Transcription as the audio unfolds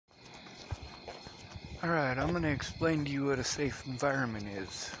Alright, I'm going to explain to you what a safe environment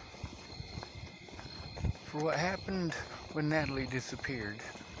is. For what happened when Natalie disappeared.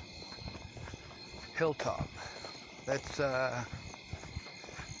 Hilltop. That's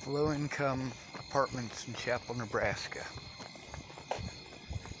low-income apartments in Chapel, Nebraska.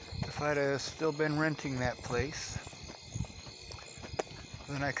 If I'd still been renting that place,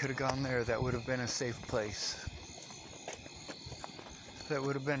 then I could have gone there. That would have been a safe place. That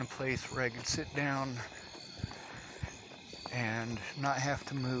would have been a place where I could sit down and not have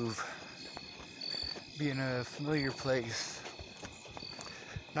to move. Be in a familiar place.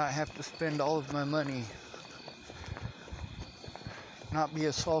 Not have to spend all of my money. Not be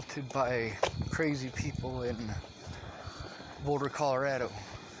assaulted by crazy people in Boulder, Colorado.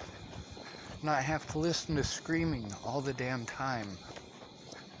 Not have to listen to screaming all the damn time.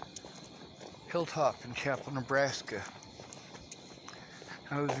 Hilltop in Chapel, Nebraska.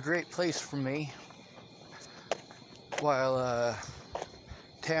 It was a great place for me while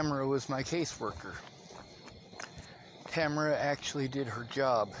Tamara was my caseworker. Tamara actually did her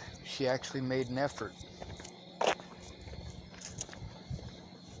job. She actually made an effort.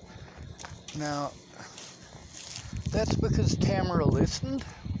 Now, that's because Tamara listened,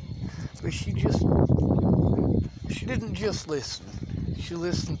 but she didn't just listen. She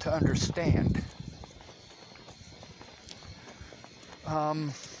listened to understand.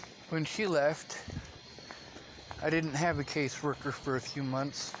 When she left, I didn't have a caseworker for a few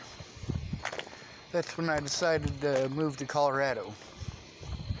months. That's when I decided to move to Colorado.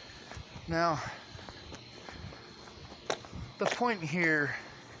 Now, the point here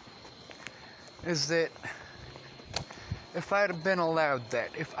is that if I'd have been allowed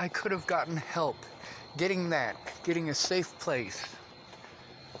that, if I could have gotten help getting a safe place,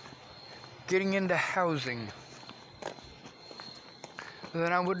 getting into housing,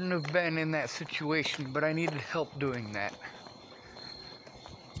 then I wouldn't have been in that situation, but I needed help doing that.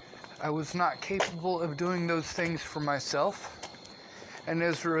 I was not capable of doing those things for myself, and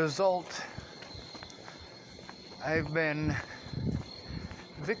as a result, I've been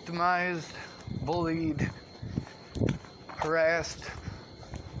victimized, bullied, harassed,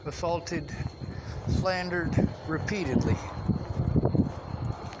 assaulted, slandered repeatedly,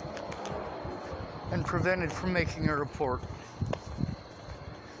 and prevented from making a report.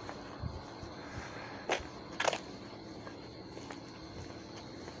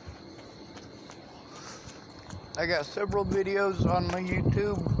 I got several videos on my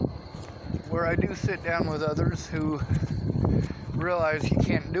YouTube where I do sit down with others who realize you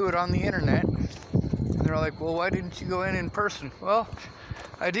can't do it on the internet. And they're like, well, why didn't you go in person? Well,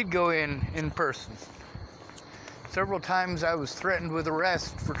 I did go in person. Several times I was threatened with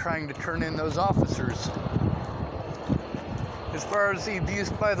arrest for trying to turn in those officers. As far as the abuse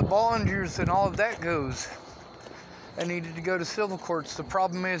by the Bollingers and all of that goes, I needed to go to civil courts. The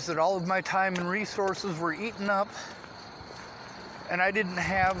problem is that all of my time and resources were eaten up, and I didn't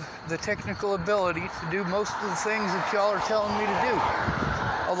have the technical ability to do most of the things that y'all are telling me to do.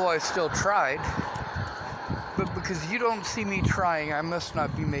 Although I still tried. But because you don't see me trying, I must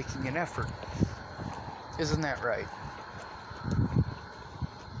not be making an effort. Isn't that right?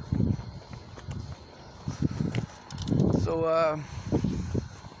 So,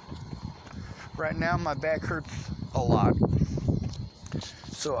 right now my back hurts a lot.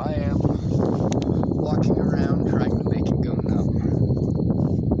 So I am walking around trying to make it go numb.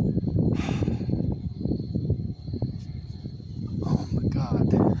 Oh my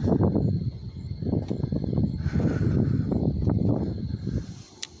God.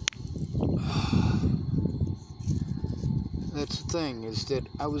 That's the thing, is that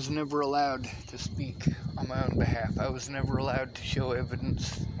I was never allowed to speak on my own behalf. I was never allowed to show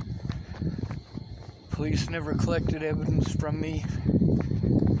evidence. Police never collected evidence from me,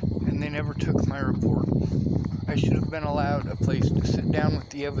 and they never took my report. I should have been allowed a place to sit down with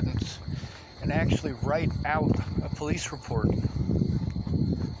the evidence and actually write out a police report.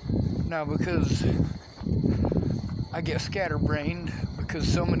 Now, because I get scatterbrained, because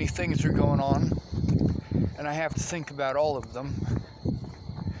so many things are going on, and I have to think about all of them,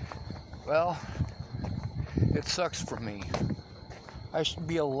 well, it sucks for me. I should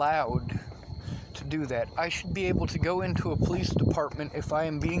be allowed to do that. I should be able to go into a police department if I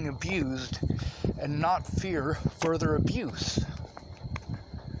am being abused and not fear further abuse.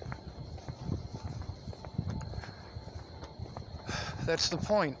 That's the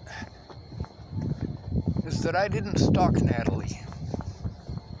point, is that I didn't stalk Natalie.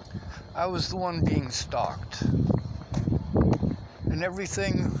 I was the one being stalked. And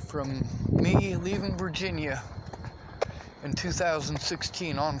everything from me leaving Virginia in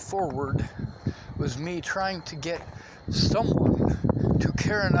 2016 on forward was me trying to get someone to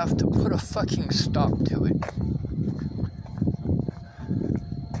care enough to put a fucking stop to it.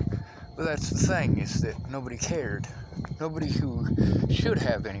 But that's the thing, is that nobody cared. Nobody who should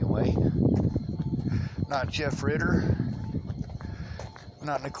have anyway. Not Jeff Ritter.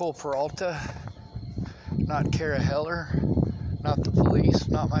 Not Nicole Peralta. Not Kara Heller. Not the police.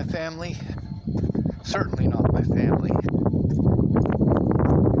 Not my family. Certainly not my family.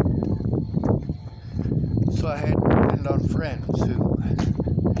 So I had to depend on friends who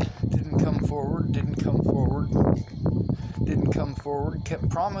didn't come forward, kept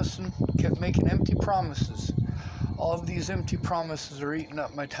promising, kept making empty promises. All of these empty promises are eating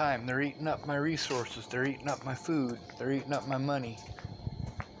up my time. They're eating up my resources. They're eating up my food. They're eating up my money.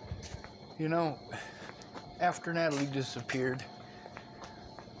 You know, after Natalie disappeared,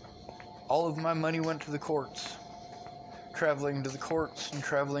 all of my money went to the courts. Traveling to the courts and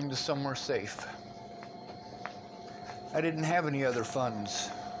traveling to somewhere safe. I didn't have any other funds.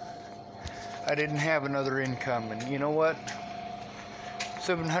 I didn't have another income, and you know what?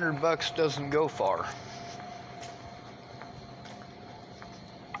 $700 doesn't go far.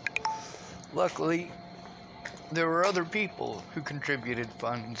 Luckily, there were other people who contributed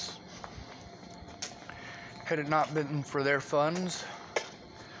funds. Had it not been for their funds,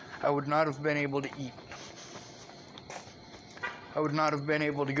 I would not have been able to eat. I would not have been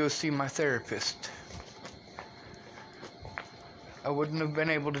able to go see my therapist. I wouldn't have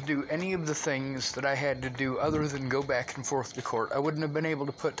been able to do any of the things that I had to do other than go back and forth to court. I wouldn't have been able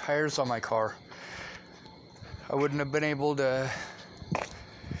to put tires on my car. I wouldn't have been able to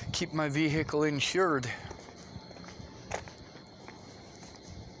keep my vehicle insured.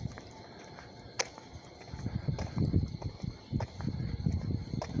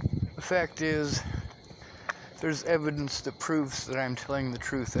 The fact is, there's evidence that proves that I'm telling the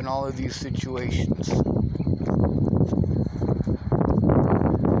truth in all of these situations.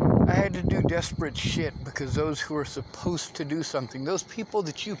 I had to do desperate shit because those who are supposed to do something, those people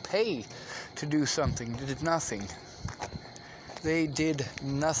that you pay to do something, did nothing. They did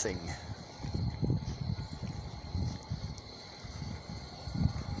nothing.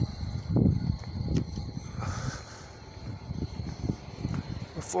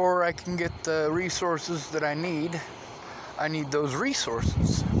 Before I can get the resources that I need those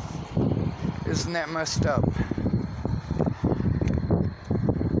resources. Isn't that messed up?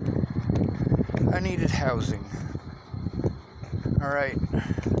 I needed housing. Alright.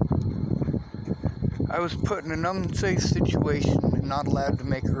 I was put in an unsafe situation and not allowed to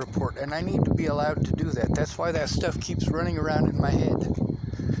make a report, and I need to be allowed to do that. That's why that stuff keeps running around in my head.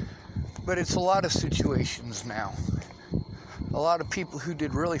 But it's a lot of situations now. A lot of people who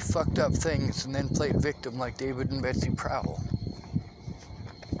did really fucked up things and then played victim, like David and Betsy Prowell.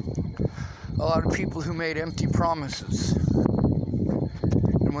 A lot of people who made empty promises.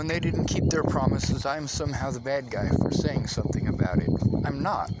 And when they didn't keep their promises, I'm somehow the bad guy for saying something about it. I'm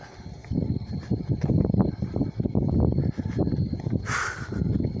not.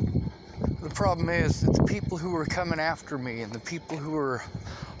 The problem is that the people who were coming after me and the people who were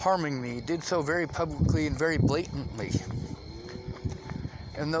harming me did so very publicly and very blatantly.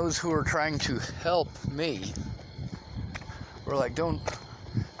 And those who are trying to help me were like, don't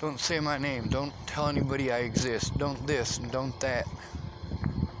say my name, don't tell anybody I exist, don't this and don't that.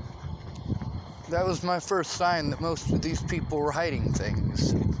 That was my first sign that most of these people were hiding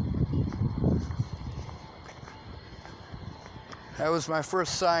things. That was my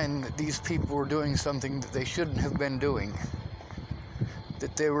first sign that these people were doing something that they shouldn't have been doing.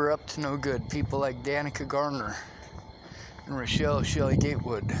 That they were up to no good. People like Danica Garner and Rochelle Shelley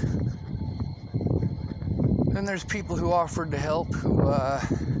Gatewood. Then there's people who offered to help who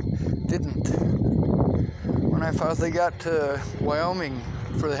didn't. When I finally got to Wyoming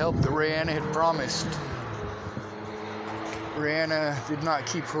for the help that Rihanna had promised, Rihanna did not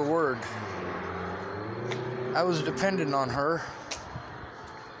keep her word. I was dependent on her,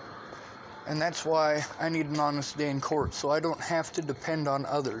 and that's why I need an honest day in court, so I don't have to depend on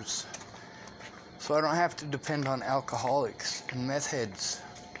others. So I don't have to depend on alcoholics and meth heads.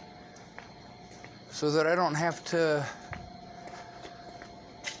 So that I don't have to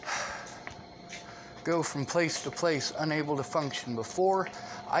go from place to place unable to function. Before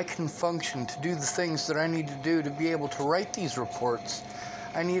I can function to do the things that I need to do to be able to write these reports,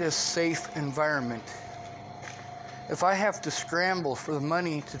 I need a safe environment. If I have to scramble for the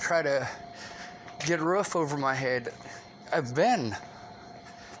money to try to get a roof over my head,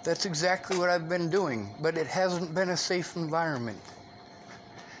 that's exactly what I've been doing, but it hasn't been a safe environment.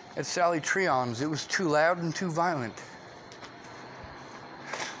 At Sally Treon's, it was too loud and too violent.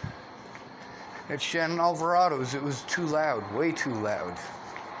 At Shannon Alvarado's, it was too loud, way too loud.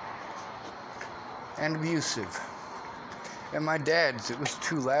 And abusive. At my dad's, it was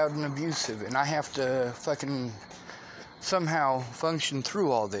too loud and abusive, and I have to fucking somehow function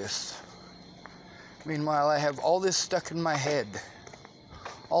through all this. Meanwhile, I have all this stuck in my head.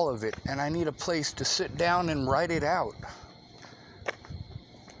 All of it, and I need a place to sit down and write it out.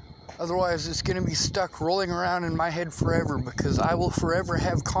 Otherwise, it's going to be stuck rolling around in my head forever, because I will forever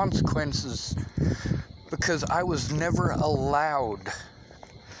have consequences, because I was never allowed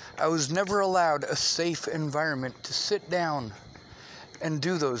a safe environment to sit down and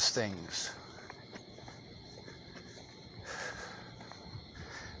do those things.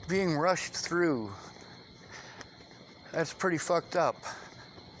 Being rushed through, that's pretty fucked up.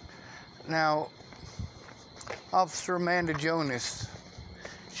 Now, Officer Amanda Jonas,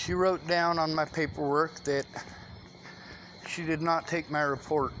 she wrote down on my paperwork that she did not take my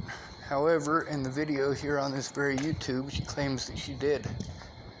report. However, in the video here on this very YouTube, she claims that she did.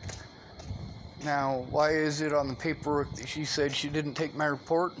 Now, why is it on the paperwork that she said she didn't take my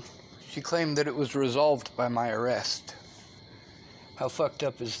report? She claimed that it was resolved by my arrest. How fucked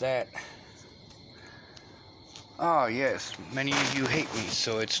up is that? Oh, yes, many of you hate me,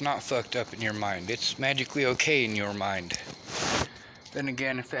 so it's not fucked up in your mind. It's magically okay in your mind. Then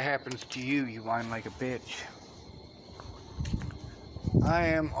again, if it happens to you, you whine like a bitch. I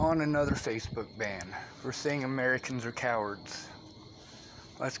am on another Facebook ban for saying Americans are cowards.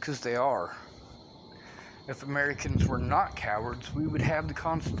 That's because they are. If Americans were not cowards, we would have the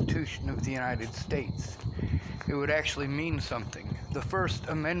Constitution of the United States. It would actually mean something. The First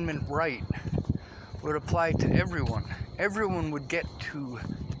Amendment right would apply to everyone. Everyone would get to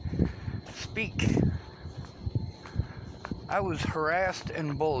speak. I was harassed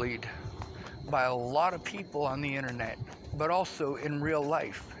and bullied by a lot of people on the internet, but also in real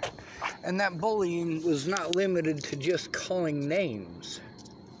life. And that bullying was not limited to just calling names.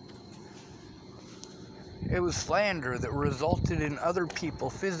 It was slander that resulted in other people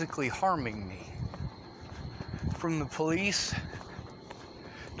physically harming me. From the police,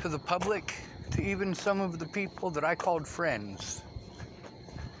 to the public, to even some of the people that I called friends.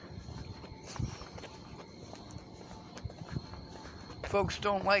 Folks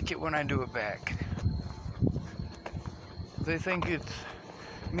don't like it when I do it back. They think it's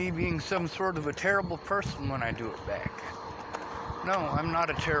me being some sort of a terrible person when I do it back. No, I'm not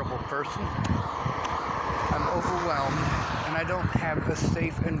a terrible person. I'm overwhelmed, and I don't have a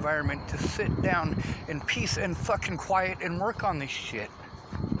safe environment to sit down in peace and fucking quiet and work on this shit.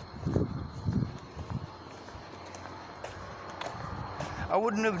 I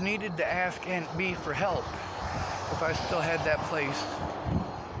wouldn't have needed to ask Aunt B for help if I still had that place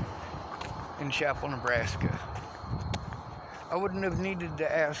in Chapel, Nebraska. I wouldn't have needed to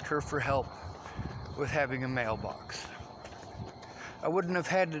ask her for help with having a mailbox. I wouldn't have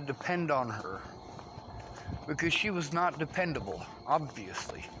had to depend on her because she was not dependable,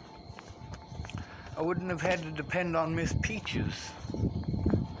 obviously. I wouldn't have had to depend on Miss Peaches.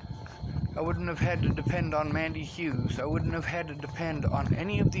 I wouldn't have had to depend on Mandy Hughes. I wouldn't have had to depend on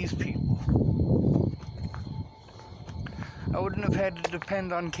any of these people. I wouldn't have had to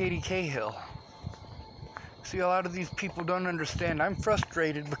depend on Katie Cahill. See, a lot of these people don't understand. I'm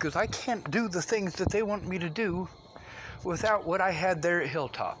frustrated because I can't do the things that they want me to do without what I had there at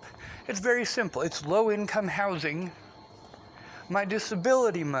Hilltop. It's very simple. It's low-income housing, my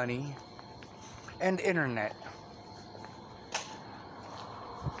disability money, and internet.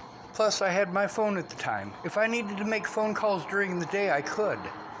 Plus, I had my phone at the time. If I needed to make phone calls during the day, I could.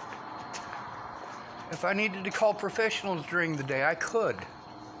 If I needed to call professionals during the day, I could.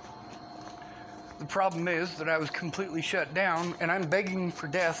 The problem is that I was completely shut down, and I'm begging for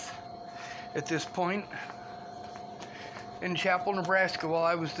death at this point. In Chapel, Nebraska, while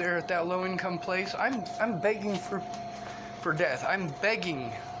I was there at that low-income place, I'm begging for death. I'm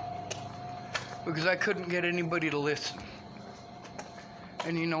begging because I couldn't get anybody to listen.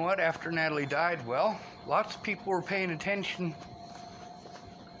 And you know what? After Natalie died, well, lots of people were paying attention.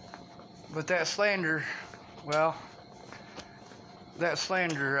 But that slander, well, that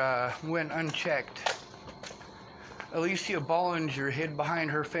slander went unchecked. Alicia Bollinger hid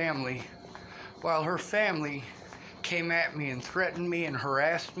behind her family, while her family came at me and threatened me and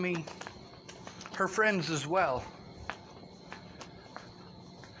harassed me. Her friends as well.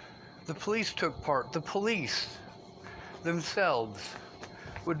 The police took part. The police themselves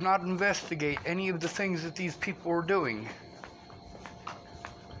would not investigate any of the things that these people were doing.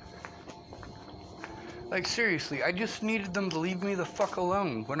 Like, seriously, I just needed them to leave me the fuck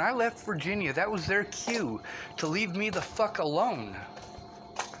alone. When I left Virginia, that was their cue to leave me the fuck alone.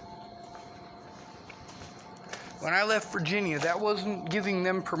 When I left Virginia, that wasn't giving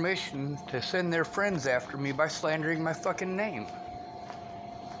them permission to send their friends after me by slandering my fucking name.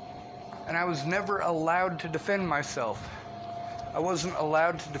 And I was never allowed to defend myself. I wasn't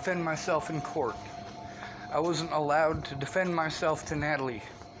allowed to defend myself in court. I wasn't allowed to defend myself to Natalie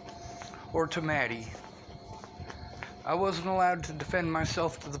or to Maddie. I wasn't allowed to defend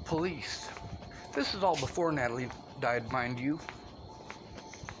myself to the police. This is all before Natalie died, mind you.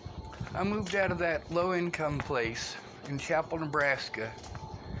 I moved out of that low-income place in Chapel, Nebraska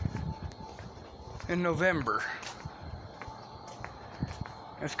in November.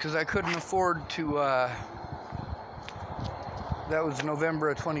 That's because I couldn't afford to, that was November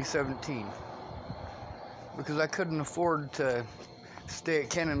of 2017. Because I couldn't afford to stay at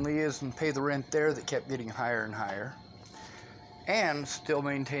Ken and Leah's and pay the rent there that kept getting higher and higher. And still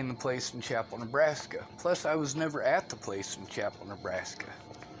maintain the place in Chapel, Nebraska. Plus, I was never at the place in Chapel, Nebraska.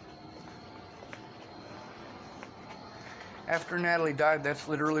 After Natalie died, that's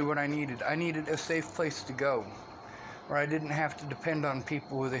literally what I needed. I needed a safe place to go, where I didn't have to depend on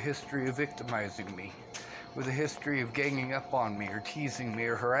people with a history of victimizing me, with a history of ganging up on me, or teasing me,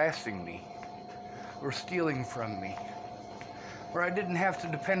 or harassing me, or stealing from me, where I didn't have to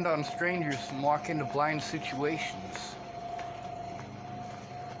depend on strangers and walk into blind situations.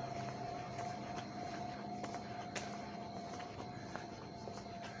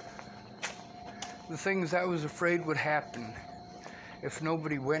 The things I was afraid would happen if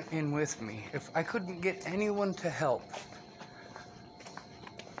nobody went in with me, if I couldn't get anyone to help,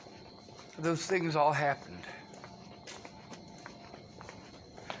 those things all happened.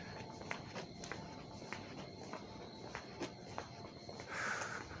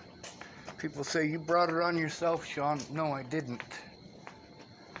 People say, you brought it on yourself, Sean. No, I didn't.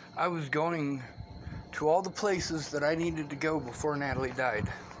 I was going to all the places that I needed to go before Natalie died.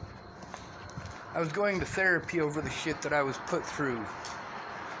 I was going to therapy over the shit that I was put through.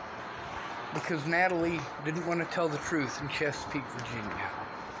 Because Natalie didn't want to tell the truth in Chesapeake, Virginia.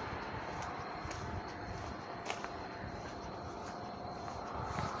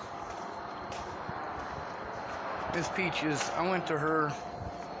 Miss Peaches, I went to her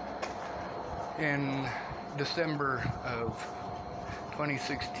in December of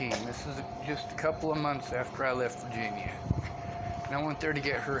 2016. This is just a couple of months after I left Virginia. And I went there to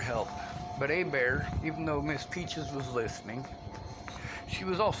get her help. But A-Bear, even though Miss Peaches was listening, she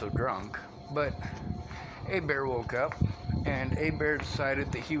was also drunk. But A-Bear woke up, and A-Bear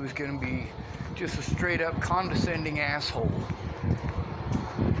decided that he was going to be just a straight-up condescending asshole.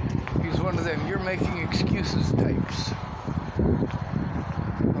 He's one of them, you're making excuses types.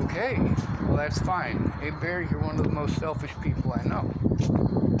 Okay, well that's fine. A-Bear, you're one of the most selfish people I know.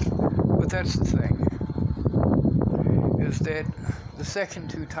 But that's the thing, is that the second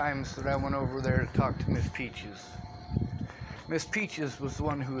two times that I went over there to talk to Miss Peaches was the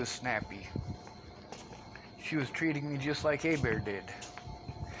one who was snappy. She was treating me just like A-Bear did.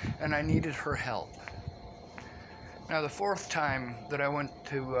 And I needed her help. Now the fourth time that I went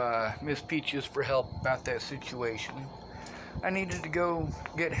to Miss Peaches for help about that situation, I needed to go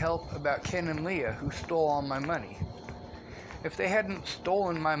get help about Ken and Leah, who stole all my money. If they hadn't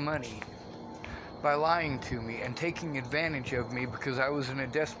stolen my money by lying to me and taking advantage of me because I was in a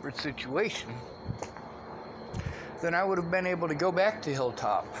desperate situation, then I would have been able to go back to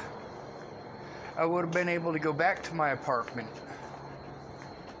Hilltop. I would have been able to go back to my apartment.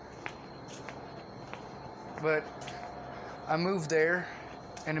 But I moved there,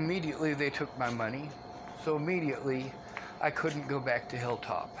 and immediately they took my money. So immediately, I couldn't go back to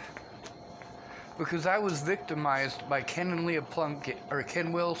Hilltop. Because I was victimized by Ken and Leah Plunkett, or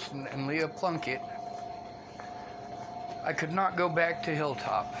Ken Wilson and Leah Plunkett, I could not go back to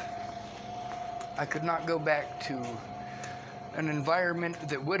Hilltop. I could not go back to an environment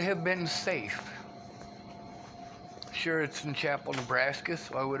that would have been safe. Sure, it's in Chapel, Nebraska,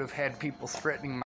 so I would have had people threatening my